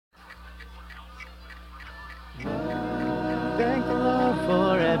Thank the Lord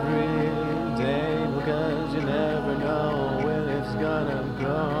for every day, because you never know when it's gonna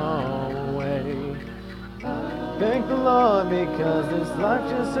go away. Thank the Lord because this life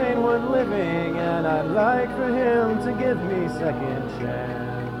just ain't worth living, and I'd like for Him to give me second chance.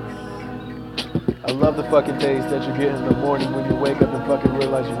 I love the fucking taste that you get in the morning when you wake up and fucking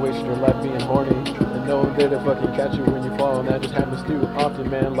realize you wasted your life being horny. And no one there to fucking catch you when you fall, and that just happens too often,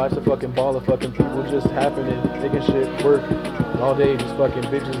 man. Life's a fucking ball of fucking people just happening, making shit work. And all day just fucking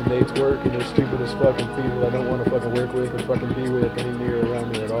bitches and dates work, and they're stupid as fucking people I don't want to fucking work with or fucking be with any near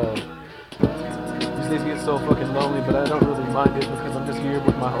around me at all. These days get so fucking lonely, but I don't really mind it because I'm just here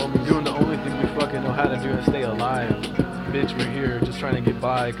with my homies, doing the only thing we fucking know how to do and stay alive. Bitch, we're here just trying to get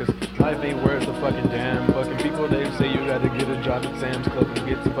by, cause life ain't worth a fucking damn. Fucking people, they say you gotta get a job at Sam's Club and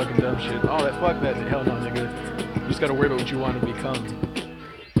get some fucking dumb shit. All that, fuck that, hell no, nigga. You just gotta worry about what you want to become.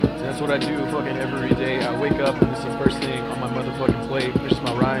 And that's what I do fucking every day. I wake up and this is the first thing on my motherfucking plate. There's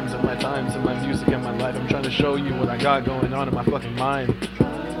my rhymes and my times and my music and my life. I'm trying to show you what I got going on in my fucking mind.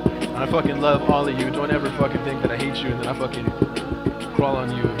 And I fucking love all of you. Don't ever fucking think that I hate you and then I fucking crawl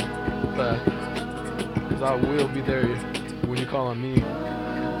on you. Cause I will be there when you call on me.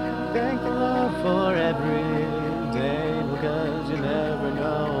 Thank the Lord for every day, because you never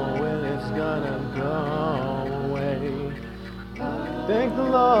know when it's gonna go away. Thank the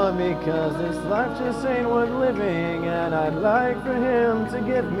Lord because this life just ain't worth living, and I'd like for Him to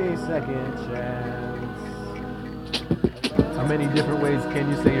give me second chance. How many different ways can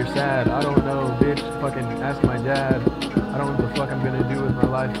you say you're sad? I don't know, bitch, fucking ask my dad. I don't know what the fuck I'm gonna do with my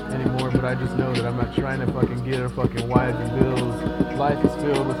life anymore, but I just know that I'm not trying to fucking get a fucking wife and bills. Life is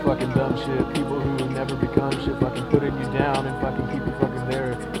filled with fucking dumb shit, people who never become shit, fucking putting you down and fucking keep you fucking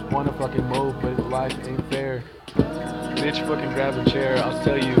there. Wanna fucking mope, but life ain't fair. Bitch, fucking grab a chair, I'll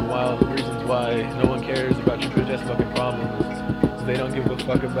tell you the reasons why no one cares about your bitch ass fucking problems. So they don't give a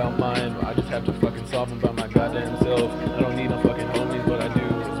fuck about mine, I just have to fucking solve them by my goddamn self. I don't need no fucking homies, but I do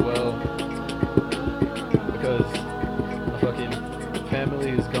as well. Because my fucking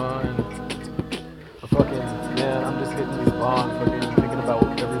family is gone. Man, I'm just hitting these bonds, fucking thinking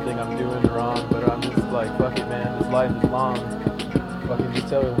about everything I'm doing wrong, but I'm just like, fuck it, man, this life is long. Fucking just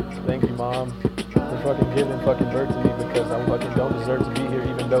tell her, thank you, Mom, for fucking giving fucking birth to me, because I fucking don't deserve to be here,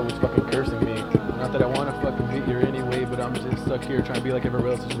 even though it's fucking cursing me. Not that I want to fucking be here anyway, but I'm just stuck here trying to be like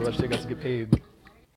everyone else, so I just got to get paid.